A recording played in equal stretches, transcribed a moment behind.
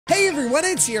everyone,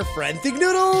 it's your friend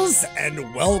Thinknoodles,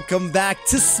 and welcome back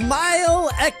to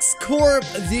Smile X Corp,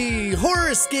 the horror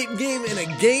escape game in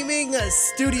a gaming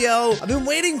studio. I've been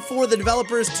waiting for the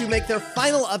developers to make their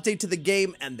final update to the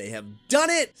game, and they have done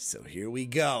it, so here we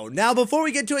go. Now, before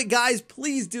we get to it, guys,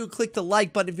 please do click the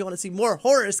like button if you want to see more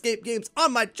horror escape games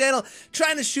on my channel.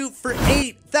 Trying to shoot for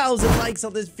 8,000 likes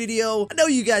on this video. I know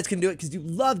you guys can do it because you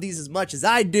love these as much as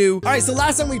I do. All right, so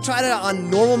last time we tried it on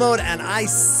normal mode, and I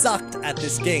sucked at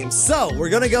this game. So we're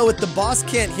gonna go with the boss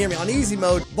can't hear me on easy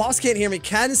mode. Boss can't hear me,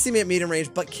 can see me at medium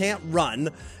range, but can't run.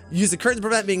 Use the curtain to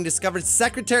prevent being discovered.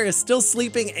 Secretary is still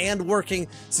sleeping and working.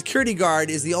 Security guard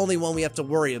is the only one we have to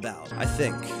worry about, I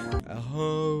think.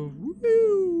 Oh,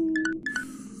 woo.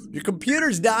 Your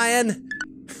computer's dying.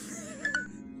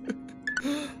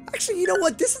 Actually, you know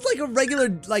what? This is like a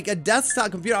regular, like a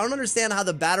desktop computer. I don't understand how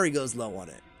the battery goes low on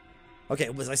it. Okay,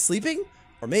 was I sleeping?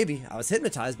 Or maybe I was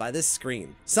hypnotized by this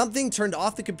screen. Something turned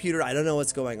off the computer. I don't know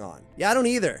what's going on. Yeah, I don't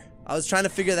either. I was trying to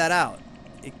figure that out.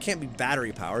 It can't be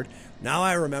battery powered. Now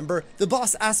I remember. The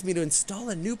boss asked me to install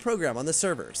a new program on the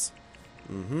servers.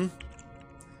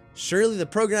 Surely the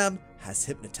program has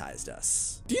hypnotized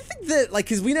us. Do you think that, like,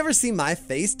 because we never see my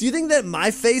face, do you think that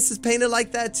my face is painted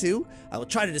like that too? I will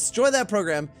try to destroy that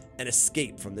program and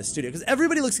escape from this studio because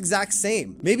everybody looks exact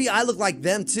same. Maybe I look like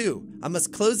them too. I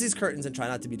must close these curtains and try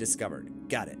not to be discovered.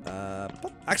 Got it.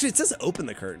 Actually, it says open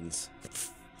the curtains.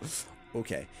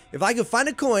 Okay. If I could find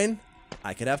a coin,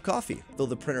 I could have coffee. Fill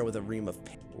the printer with a ream of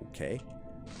paper. Okay.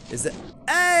 Is it?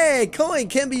 Hey, coin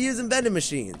can be used in vending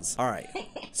machines. All right.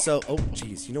 So, oh,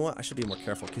 geez. You know what? I should be more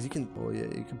careful because you can, oh yeah,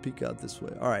 you can peek out this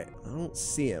way. All right. I don't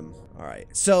see him. All right.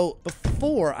 So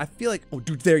before, I feel like, oh,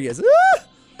 dude, there he is. Ah!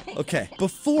 Okay.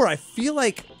 Before, I feel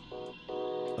like,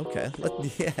 okay.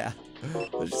 Yeah.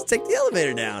 Let's just take the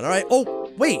elevator down. All right.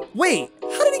 Oh, wait.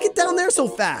 How did he get down there so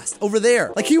fast? Over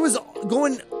there. Like he was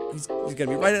going, he's gonna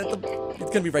be right at the, he's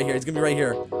gonna be right here. He's gonna be right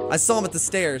here. I saw him at the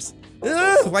stairs.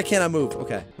 Ugh, why can't I move?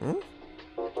 Okay.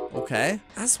 Okay.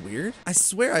 That's weird. I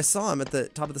swear I saw him at the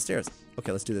top of the stairs.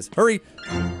 Okay, let's do this. Hurry.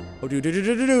 Oh, dude.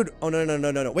 Oh,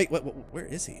 no. Wait, where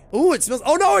is he? Oh, it smells.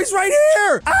 Oh, no, he's right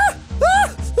here.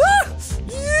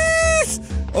 Yes.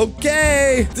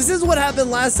 Okay. This is what happened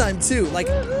last time, too. Like,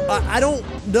 I don't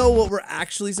know what we're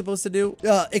actually supposed to do.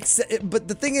 But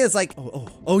the thing is, like,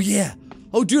 oh, yeah.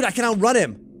 Oh, dude, I can outrun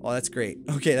him. Oh, that's great.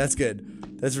 Okay, that's good.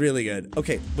 That's really good.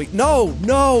 Okay, wait, no,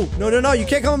 you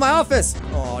can't come in my office.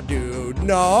 Oh, dude,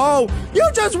 no. You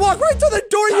just walked right through the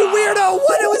door, you weirdo.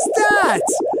 What was that?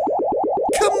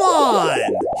 Come on.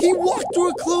 He walked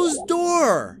through a closed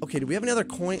door. Okay, do we have any other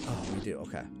coin? Oh, we do,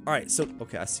 okay. All right, so,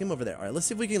 okay, I see him over there. All right, let's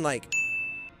see if we can, like,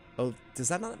 oh, does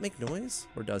that not make noise?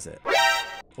 Or does it?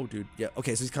 Oh, dude, yeah,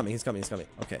 okay, so he's coming.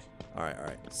 Okay, all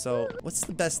right. So, what's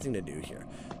the best thing to do here?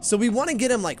 So, we want to get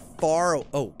him, like, far,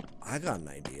 oh, I got an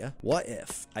idea. What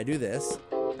if I do this,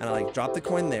 and I, like, drop the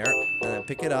coin there, and I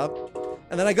pick it up,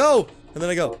 and then I go,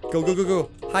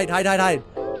 go. Hide.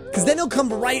 Because then he'll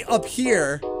come right up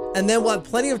here, and then we'll have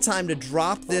plenty of time to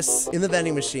drop this in the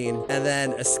vending machine, and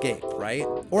then escape, right?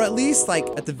 Or at least, like,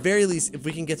 at the very least, if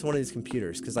we can get to one of these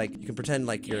computers, because, like, you can pretend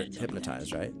like you're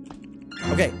hypnotized, right?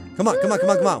 Okay, come on.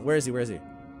 Where is he?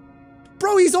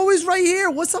 Bro, he's always right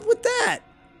here. What's up with that?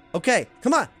 Okay,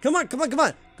 come on. Go.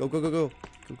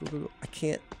 I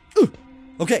can't.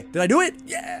 Okay, did I do it?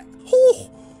 Yeah. Oh.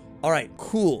 All right,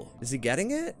 cool. Is he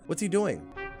getting it? What's he doing?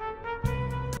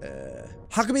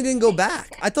 How come he didn't go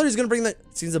back? I thought he was gonna bring the,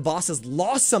 seems the boss has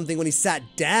lost something when he sat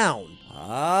down.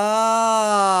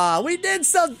 Ah, we did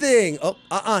something. Oh,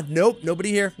 nope,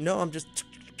 nobody here. No, I'm just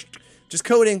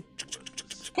coding.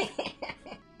 All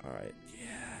right,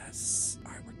 yes.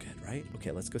 All right, we're good, right?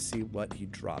 Okay, let's go see what he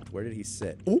dropped. Where did he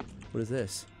sit? Oh, what is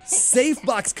this? Safe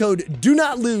box code, do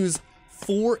not lose,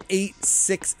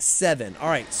 4867. All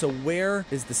right, so where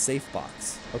is the safe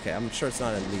box? Okay, I'm sure it's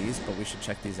not in these, but we should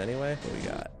check these anyway. What do we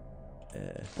got?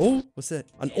 Oh, what's that?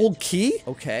 An old key?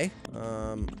 Okay.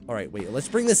 All right, wait, let's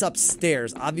bring this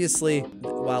upstairs. Obviously,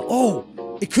 well,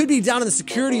 oh, it could be down in the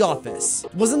security office.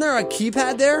 Wasn't there a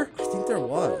keypad there? I think there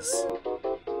was.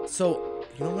 So,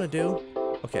 you know what I'm gonna do?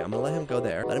 Okay, I'm gonna let him go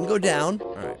there. Let him go down.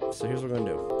 All right, so here's what we're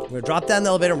gonna do. We're gonna drop down the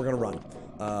elevator and we're gonna run.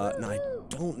 Now I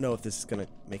don't know if this is gonna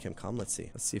make him come. Let's see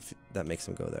if that makes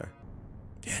him go there.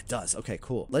 Yeah, it does. Okay,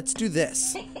 cool. Let's do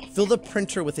this. Fill the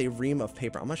printer with a ream of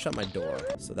paper. I'm gonna shut my door.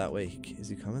 So that way, is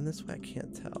he coming this way? I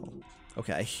can't tell.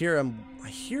 Okay, I hear him,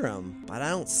 but I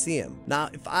don't see him. Now,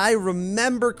 if I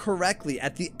remember correctly,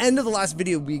 at the end of the last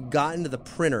video, we got into the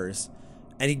printers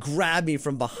and he grabbed me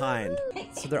from behind.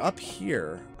 So they're up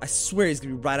here. I swear he's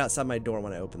gonna be right outside my door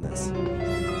when I open this.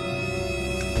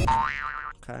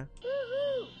 Okay.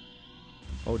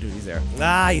 Oh, dude, he's there.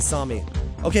 Ah, he saw me.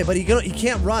 Okay, but he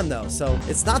can't run, though, so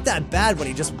it's not that bad when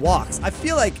he just walks. I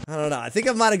feel like, I don't know, I think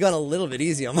I might have gone a little bit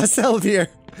easy on myself here.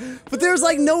 But there's,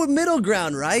 like, no middle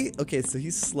ground, right? Okay, so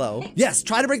he's slow. Yes,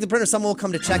 try to break the printer. Someone will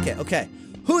come to check it. Okay.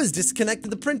 Who has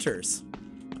disconnected the printers?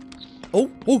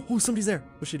 Oh, somebody's there.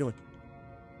 What's she doing?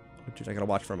 Oh, dude, I gotta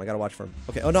watch for him. I gotta watch for him.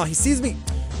 Okay, oh, no, he sees me.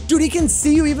 Dude, he can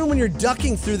see you even when you're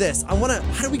ducking through this. How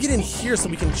do we get in here so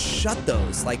we can shut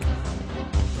those? Like,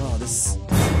 oh, this...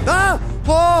 Ah!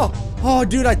 Oh,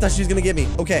 dude, I thought she was gonna get me.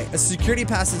 Okay, a security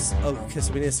pass is... Oh, okay,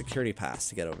 so we need a security pass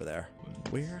to get over there.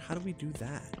 Where? How do we do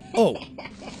that? Oh,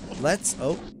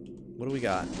 oh, what do we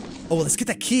got? Oh, let's get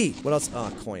that key. What else?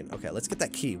 Oh, coin. Okay, let's get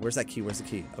that key. Where's that key? Where's the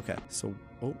key? Okay, so,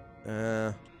 oh,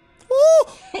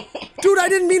 dude, I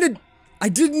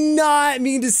did not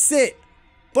mean to sit,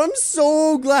 but I'm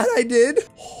so glad I did.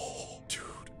 Oh, dude.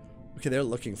 Okay, they're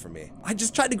looking for me. I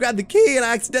just tried to grab the key and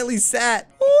I accidentally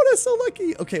sat. Oh, that's so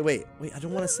lucky. Okay, wait, I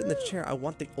don't want to sit in the chair. I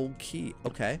want the old key.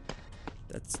 Okay,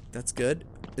 that's good.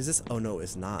 Is this? Oh no,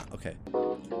 it's not. Okay.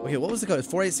 Okay, what was the code? It's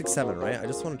 4867, right? I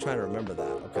just want to try to remember that.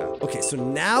 Okay. Okay, so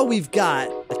now we've got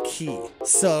a key.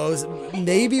 So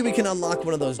maybe we can unlock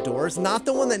one of those doors. Not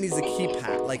the one that needs the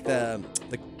keypad, like the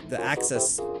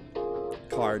access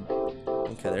card.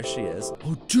 Okay, there she is.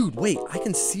 Oh, dude, wait, I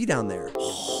can see down there.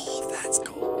 Oh, that's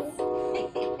cool.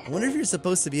 I wonder if you're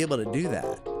supposed to be able to do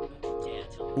that.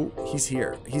 Oh, he's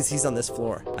here. He's on this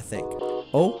floor, I think.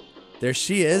 Oh. There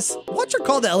she is. Watch her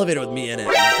call the elevator with me in it.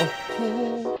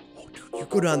 Oh, dude, you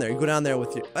go down there. You go down there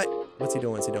with your... What's he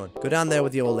doing? What's he doing? Go down there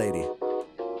with the old lady.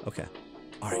 Okay.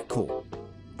 All right, cool.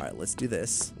 All right, let's do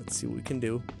this. Let's see what we can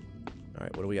do. All right,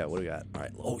 what do we got? What do we got? All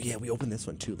right. Oh, yeah, we opened this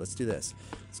one, too. Let's do this.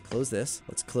 Let's close this.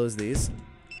 Let's close these.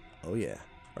 Oh, yeah.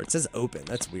 Or it says open.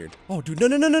 That's weird. Oh, dude,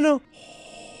 no.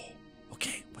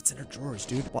 Okay, what's in her drawers,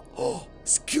 dude? What? Oh,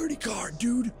 security card,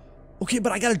 dude. Okay,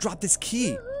 but I got to drop this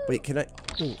key. Wait, can I?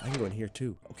 Oh, I can go in here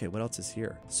too. Okay, what else is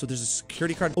here? So there's a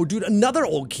security card. Oh, dude, another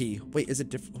old key. Wait, is it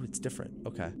different? Oh, it's different.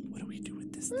 Okay. What do we do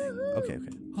with this thing? Okay.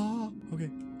 Oh, okay.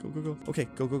 Go. Okay,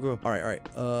 go. All right.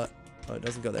 Oh, it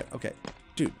doesn't go there. Okay.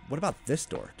 Dude, what about this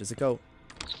door? Does it go?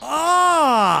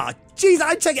 Ah, jeez,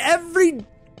 I check every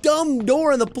dumb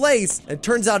door in the place. And it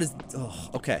turns out it's, oh,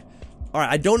 okay. All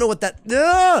right, I don't know what that,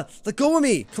 let go of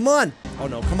me. Come on. Oh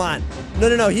no, come on.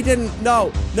 No, he didn't,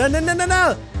 no.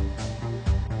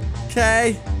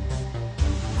 Okay.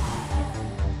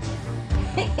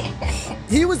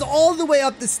 He was all the way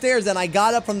up the stairs and I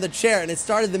got up from the chair and it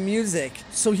started the music.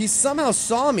 So he somehow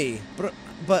saw me,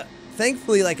 but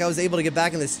thankfully, like, I was able to get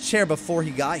back in this chair before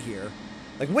he got here.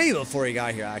 Like, way before he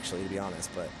got here, actually, to be honest,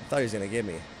 but I thought he was gonna get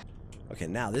me. Okay,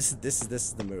 now this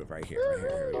is the move right here.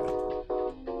 Here we go.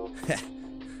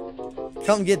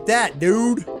 Come get that,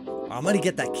 dude. I'm gonna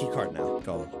get that key card now.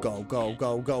 Go.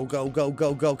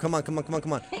 Come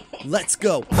on. Let's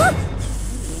go.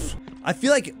 I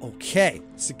feel like, okay,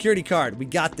 security card, we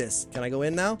got this. Can I go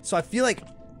in now? So I feel like,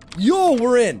 yo,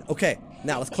 we're in. Okay,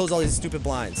 now let's close all these stupid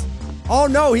blinds. Oh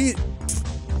no,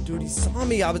 dude, he saw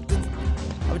me. I was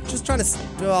just trying to,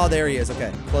 oh, there he is.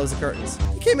 Okay, close the curtains.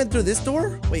 He came in through this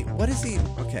door? Wait, what is he?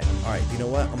 Okay, all right, you know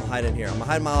what? I'm gonna hide in here. I'm gonna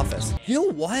hide in my office. You know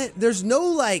what? There's no,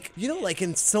 like, you know, like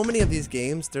in so many of these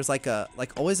games, there's like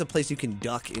always a place you can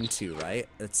duck into, right?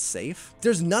 It's safe.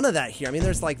 There's none of that here. I mean,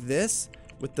 there's like this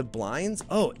with the blinds.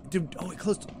 Oh, dude, oh,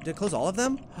 did it close all of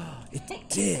them? It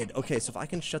did. Okay, so if I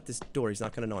can shut this door, he's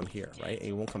not gonna know I'm here, right? And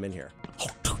he won't come in here. Oh,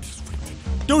 dude, he's right there.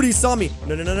 Dude, he saw me.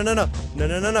 No.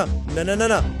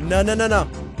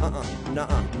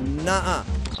 Nuh-uh.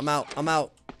 I'm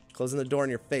out. Closing the door in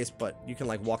your face, but you can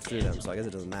like walk through them, so I guess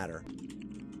it doesn't matter.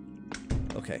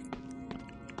 Okay.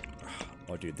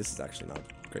 Oh, dude, this is actually not a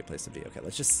great place to be. Okay,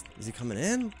 let's just, is he coming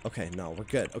in? Okay, no, we're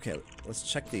good. Okay, let's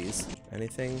check these.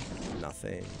 Anything?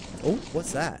 Nothing. Oh,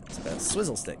 what's that? It's a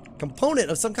swizzle stick. Component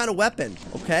of some kind of weapon.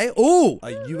 Okay. Oh, a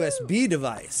USB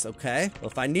device. Okay. Well,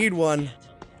 if I need one,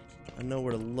 I know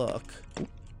where to look.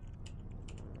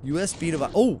 USB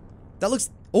device. Oh, that looks,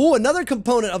 oh, another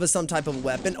component of some type of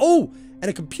weapon. Oh, and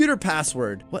a computer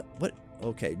password. What?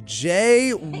 Okay,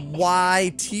 JYTWWD.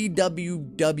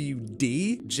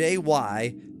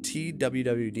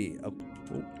 JYTWWD. Oh.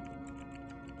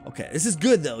 Okay, this is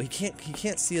good though. He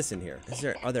can't see us in here.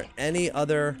 Are there any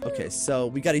other? Okay, so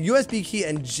we got a USB key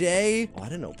and I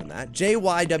didn't open that.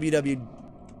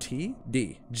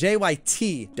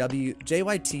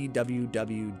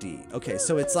 JYTWWD. Okay,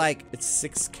 so it's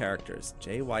 6 characters.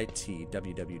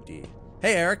 JYTWWD.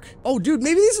 Hey, Eric. Oh, dude,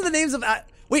 maybe these are the names of,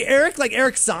 wait, Eric, like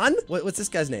Eric San? What's this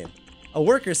guy's name? A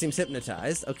worker seems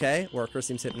hypnotized. Okay, worker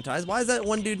seems hypnotized. Why is that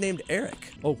one dude named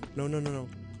Eric? Oh, no.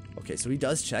 Okay, so he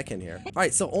does check in here. All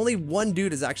right, so only one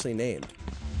dude is actually named.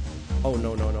 Oh,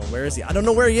 no, no, no. Where is he? I don't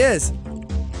know where he is.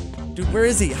 Dude, where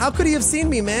is he? How could he have seen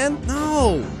me, man?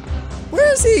 No.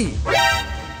 Where is he?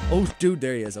 Oh, dude,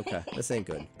 there he is. Okay, this ain't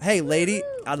good. Hey, lady,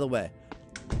 out of the way.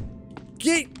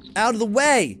 Get out of the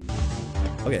way.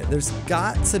 Okay, there's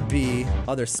got to be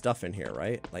other stuff in here,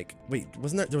 right? Like, wait,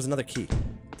 wasn't there? There was another key.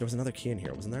 There was another key in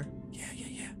here, wasn't there? Yeah.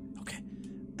 Okay.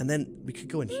 And then we could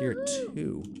go in here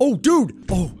too. Oh, dude.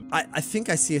 Oh, I think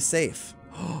I see a safe.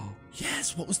 Oh,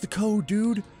 yes. What was the code,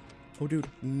 dude? Oh, dude.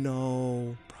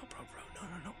 No. Bro.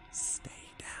 No. Stay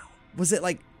down. Was it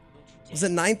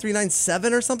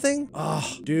 9397 or something?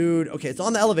 Oh, dude. Okay, it's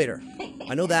on the elevator.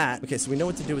 I know that. Okay, so we know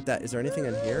what to do with that. Is there anything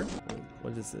in here?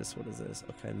 What is this? What is this?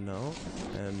 Okay, no.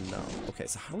 And no. Okay,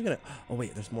 so how are we gonna... Oh,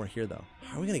 wait, there's more here, though.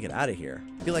 How are we gonna get out of here?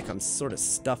 I feel like I'm sort of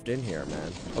stuffed in here,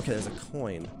 man. Okay, there's a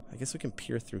coin. I guess we can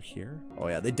peer through here. Oh,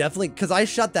 yeah, they definitely... Because I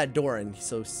shut that door, and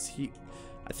so he...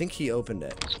 I think he opened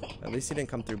it. At least he didn't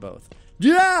come through both.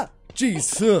 Yeah!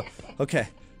 Jeez. Okay.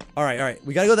 All right.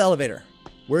 We gotta go to the elevator.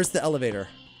 Where's the elevator?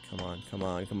 Come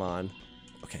on.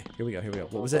 Okay, here we go.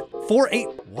 What was it? 48.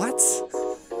 What?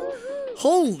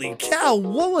 Holy cow,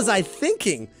 what was I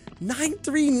thinking?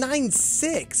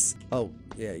 9396. Oh,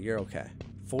 yeah, you're okay.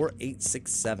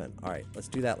 4867. All right, let's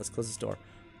do that. Let's close this door.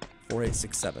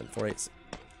 4867. 48.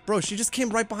 Bro, she just came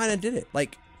right behind and did it.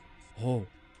 Like, oh,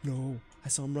 no. I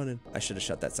saw him running. I should have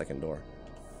shut that second door.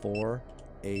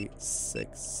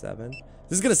 4867.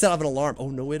 This is going to set off an alarm. Oh,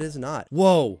 no, it is not.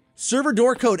 Whoa. Server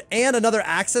door code and another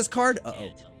access card?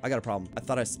 Uh-oh. I got a problem. I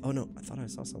thought I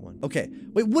saw someone. Okay.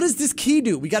 Wait, what does this key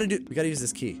do? We gotta use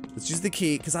this key. Let's use the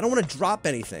key, because I don't want to drop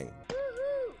anything.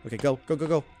 Okay, go.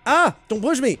 Ah! Don't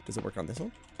push me! Does it work on this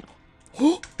one?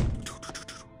 Oh!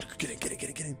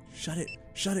 Get in. Shut it.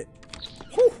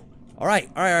 Whew. All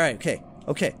right. Okay.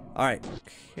 All right.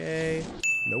 Okay.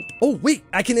 Nope. Oh, wait.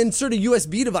 I can insert a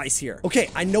USB device here. Okay,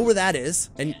 I know where that is.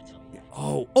 And...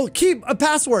 Oh, keep a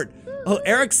password. Oh,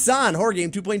 Eric San, horror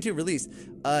game 2.2 released.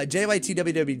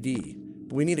 JYTWWD.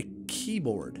 But we need a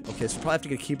keyboard. Okay, so we probably have to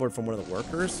get a keyboard from one of the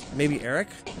workers. Maybe Eric?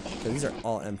 Okay, these are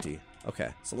all empty. Okay,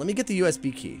 so let me get the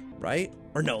USB key, right?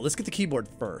 Or no, let's get the keyboard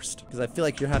first. Because I feel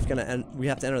like we have to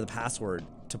enter the password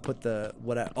to put the,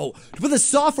 to put the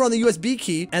software on the USB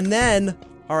key. And then,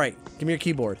 all right, give me your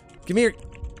keyboard. Give me your,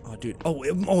 oh, dude.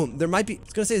 Oh, there might be, I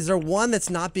was gonna say, is there one that's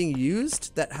not being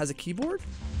used that has a keyboard?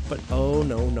 But, oh,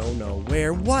 no.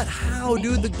 Where? What? How?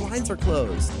 Dude, the blinds are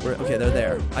closed. Okay, they're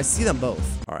there. I see them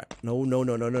both. All right. No.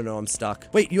 I'm stuck.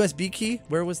 Wait, USB key?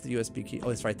 Where was the USB key? Oh,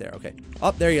 it's right there. Okay.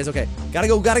 Oh, there he is. Okay. Gotta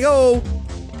go.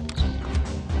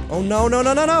 Oh, no.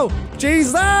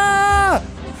 Jeez. Ah!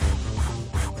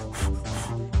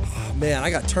 Oh, man, I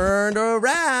got turned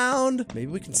around. Maybe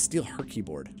we can steal her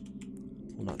keyboard.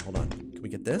 Hold on. Can we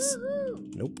get this?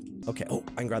 Nope. Okay. Oh,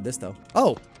 I can grab this, though.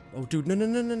 Oh, dude.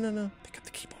 No. Pick up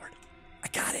the keyboard. I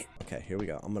got it. Okay, here we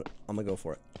go. I'm gonna go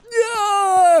for it.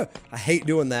 Yeah! I hate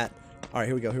doing that. All right,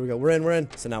 here we go. We're in.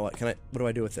 So now what? What do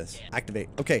I do with this? Activate.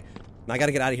 Okay. Now I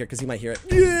gotta get out of here because he might hear it.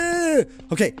 Yeah!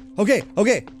 Okay.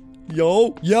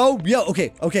 Yo.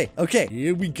 Okay.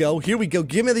 Here we go. Give me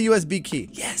the USB key.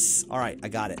 Yes. All right, I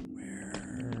got it.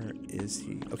 Where is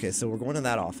he? Okay, so we're going to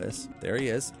that office. There he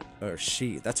is. Or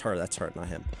she. That's her, not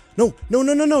him. No.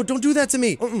 Don't do that to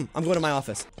me. I'm going to my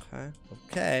office.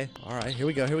 Okay. All right, here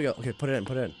we go. Okay, put it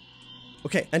in.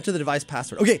 Okay, enter the device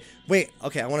password. Okay, wait.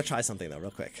 Okay, I want to try something though,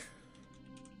 real quick.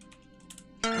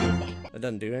 That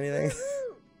doesn't do anything.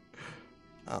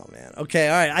 Oh man. Okay,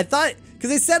 all right. I thought, because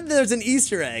they said there's an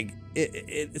Easter egg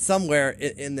somewhere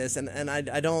in this, and I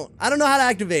don't know how to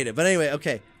activate it. But anyway,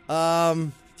 okay.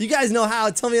 If you guys know how,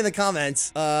 tell me in the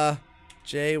comments.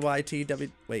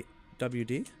 JYTW. Wait,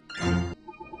 WD.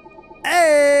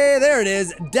 Hey, there it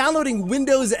is. Downloading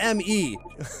Windows ME.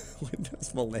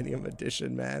 Windows Millennium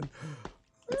Edition, man.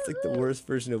 It's like the worst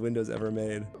version of Windows ever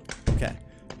made. Okay.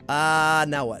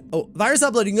 Now what? Oh, virus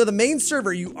uploading. You know the main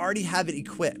server, you already have it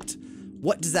equipped.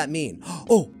 What does that mean?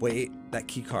 Oh, wait, that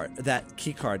key card,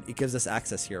 it gives us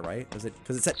access here, right? Was it,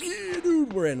 because it said,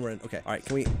 dude, we're in. Okay, all right,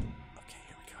 can we, okay,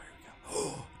 here we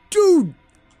go. Dude,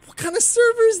 what kind of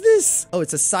server is this? Oh,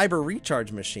 it's a cyber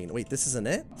recharge machine. Wait, this isn't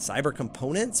it? Cyber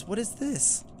components? What is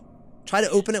this? Try to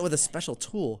open it with a special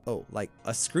tool. Oh, like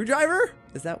a screwdriver?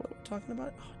 Is that what we're talking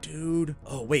about? Oh, dude.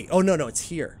 Oh, wait, oh, no, it's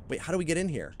here. Wait, how do we get in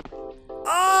here?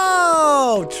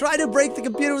 Oh, try to break the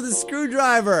computer with a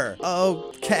screwdriver.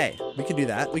 Okay, we can do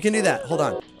that. Hold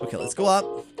on. Okay, let's go up.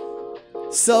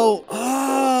 So,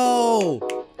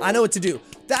 oh, I know what to do.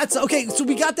 That's okay. So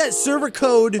we got that server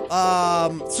code,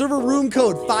 server room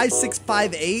code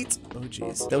 5658. Oh,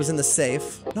 geez. That was in the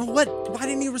safe. No, what? Why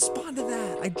didn't you respond to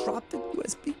that? I dropped the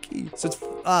USB key. So it's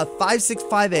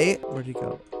 5658. Where'd he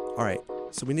go? All right.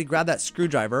 so we need to grab that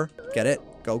screwdriver. Get it?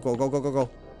 Go, go, go, go, go, go.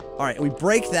 All right, we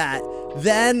break that.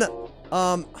 Then,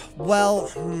 when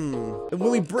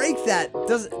we break that,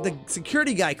 the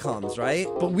security guy comes, right?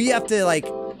 But we have to like,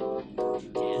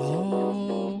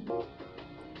 oh,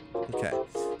 okay.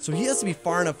 So he has to be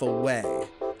far enough away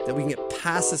that we can get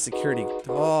past the security.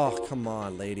 Oh, come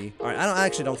on, lady. All right, I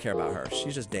actually don't care about her.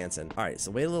 She's just dancing. All right, so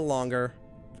wait a little longer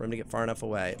for him to get far enough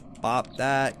away. Bop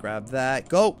that, grab that.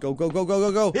 Go, go, go, go,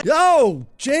 go, go, go. Yo,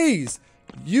 jeez.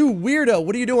 You weirdo,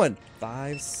 what are you doing?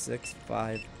 5, 6,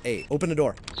 5, 8. Open the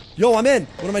door. Yo, I'm in.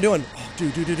 What am I doing? Oh,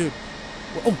 dude.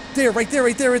 Oh, there, right there,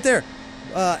 right there, right there.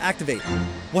 Activate.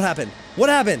 What happened? What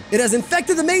happened? It has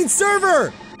infected the main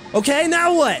server. Okay,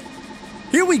 now what?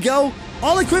 Here we go.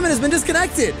 All equipment has been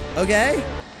disconnected. Okay.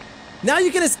 Now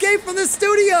you can escape from the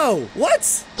studio.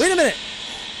 What? Wait a minute.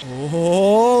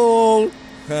 Oh,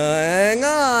 hang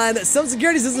on. Some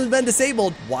security systems have been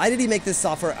disabled. Why did he make this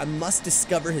software? I must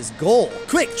discover his goal.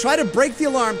 Quick, try to break the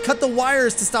alarm. Cut the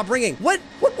wires to stop ringing. What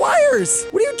wires?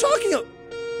 What are you talking about?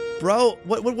 Bro,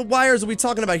 what wires are we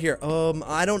talking about here?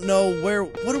 I don't know where,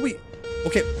 what are we?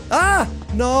 Okay, no.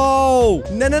 No.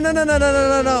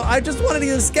 I just wanted to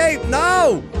escape,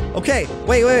 no. Okay,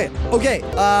 wait. Okay,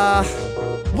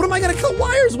 what am I gonna cut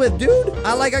wires with, dude?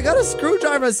 I got a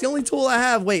screwdriver, it's the only tool I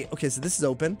have. Wait, okay, so this is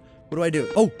open. What do I do?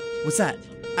 Oh, what's that?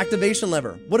 Activation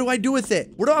lever. What do I do with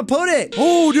it? Where do I put it?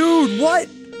 Oh, dude, what?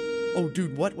 Oh,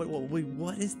 dude, what? Wait,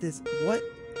 what is this? What?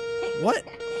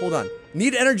 Hold on.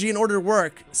 Need energy in order to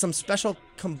work. Some special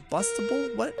combustible?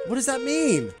 What does that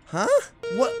mean? Huh?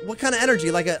 What kind of energy?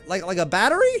 Like a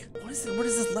battery? What is it? Where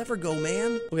does this lever go,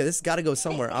 man? Okay, this has got to go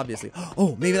somewhere, obviously.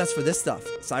 Oh, maybe that's for this stuff.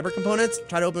 Cyber components?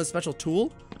 Try to open a special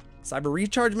tool? Cyber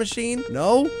recharge machine?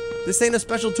 No? This ain't a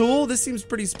special tool? This seems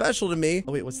pretty special to me.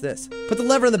 Oh, wait, what's this? Put the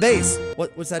lever in the base.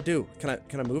 What's that do? Can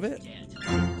I move it?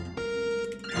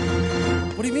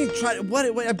 What do you mean?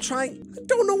 Wait, I'm trying. I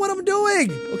don't know what I'm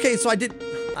doing. Okay, so I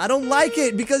don't like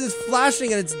it because it's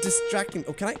flashing and it's distracting.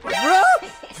 Oh, can I?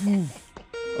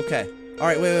 Okay. All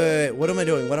right, wait. What am I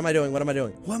doing?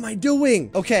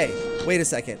 Okay, wait a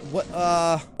second. What,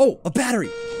 oh, a battery.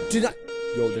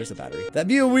 Yo, there's a battery. That'd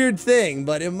be a weird thing,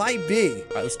 but it might be.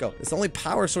 All right, let's go. It's the only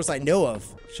power source I know of.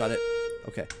 Shut it.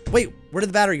 Okay. Wait, where did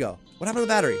the battery go? What happened to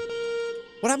the battery?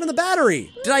 What happened to the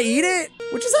battery? Did I eat it?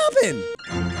 What just happened?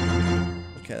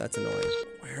 Okay, that's annoying.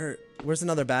 Where's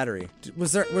another battery? Were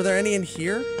there any in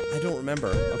here? I don't remember.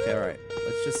 Okay, all right.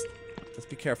 Let's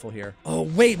be careful here. Oh,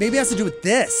 wait, maybe it has to do with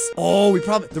this. Oh,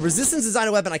 the resistance design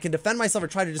a weapon. I can defend myself or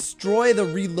try to destroy the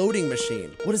reloading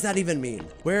machine. What does that even mean?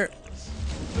 Where?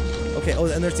 Okay, oh,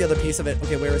 and there's the other piece of it.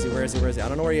 Okay, where is he? I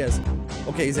don't know where he is.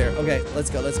 Okay, he's there. Okay, let's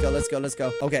go.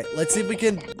 Okay, let's see if we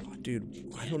can, oh, dude,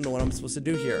 I don't know what I'm supposed to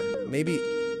do here. Maybe,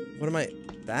 what am I,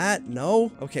 that?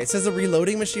 No? Okay, it says a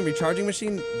reloading machine, recharging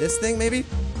machine. This thing, maybe?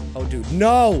 Oh, dude,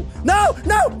 no!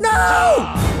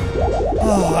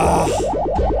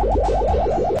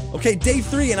 Okay, day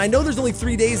 3, and I know there's only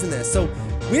 3 days in this, so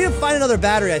we need to find another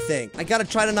battery, I think. I gotta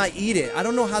try to not eat it. I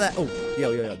don't know how that, oh,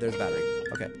 yo, there's battery.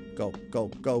 Okay, go.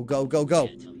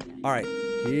 All right,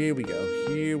 here we go.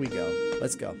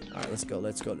 Let's go. All right, let's go.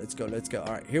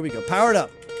 All right, here we go. Powered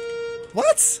up.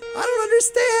 What? I don't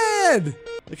understand.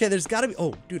 Okay, there's gotta be,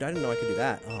 oh, dude, I didn't know I could do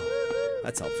that. Oh,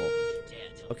 that's helpful.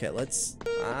 Okay,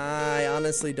 I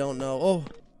honestly don't know. Oh,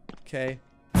 okay.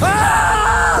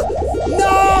 Ah!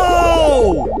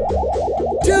 No!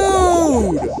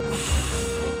 Dude!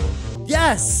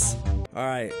 Yes! All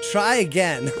right, try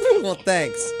again. Well,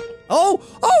 thanks. Oh!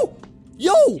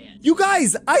 Yo! You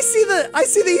guys, I see the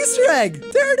Easter egg.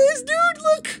 There it is, dude,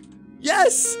 look!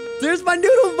 Yes! There's my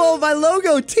noodle bowl, my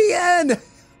logo, TN!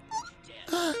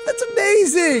 That's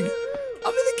amazing!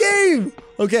 I'm in the game!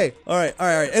 Okay, all right.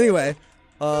 Anyway,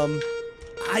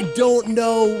 I don't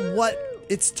know what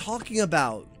it's talking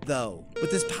about, though,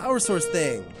 with this power source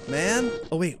thing, man.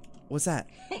 Oh, wait, what's that?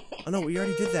 Oh, no, we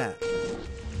already did that.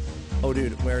 Oh,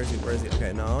 dude, where is he?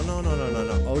 Okay, no.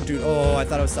 Oh, dude, oh, I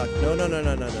thought I was stuck. No.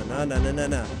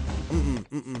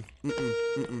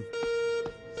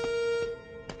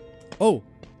 Oh,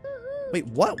 wait,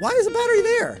 what? Why is the battery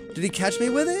there? Did he catch me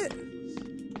with it?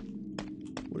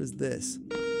 What is this?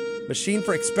 Machine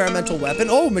for experimental weapon.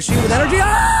 Oh, machine with energy.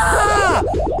 Ah!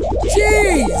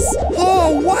 Jeez!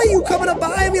 Oh, why are you coming up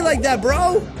behind me like that,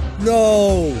 bro?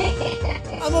 No.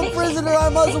 I'm a prisoner. I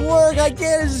must work. I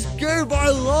can't escape. I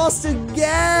lost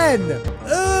again.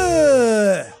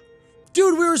 Ugh.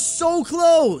 Dude, we were so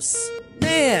close.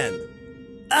 Man.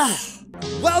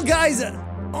 Well, guys,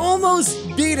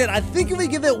 almost beat it. I think if we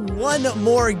give it one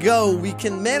more go, we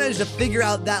can manage to figure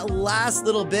out that last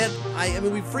little bit. I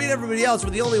mean, we freed everybody else.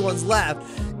 We're the only ones left.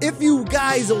 If you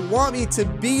guys want me to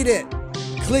beat it,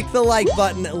 click the like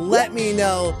button. Let me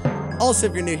know. Also,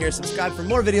 if you're new here, subscribe for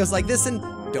more videos like this, and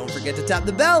don't forget to tap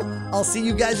the bell. I'll see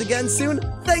you guys again soon.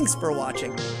 Thanks for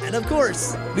watching. And of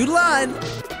course, noodle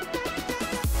on!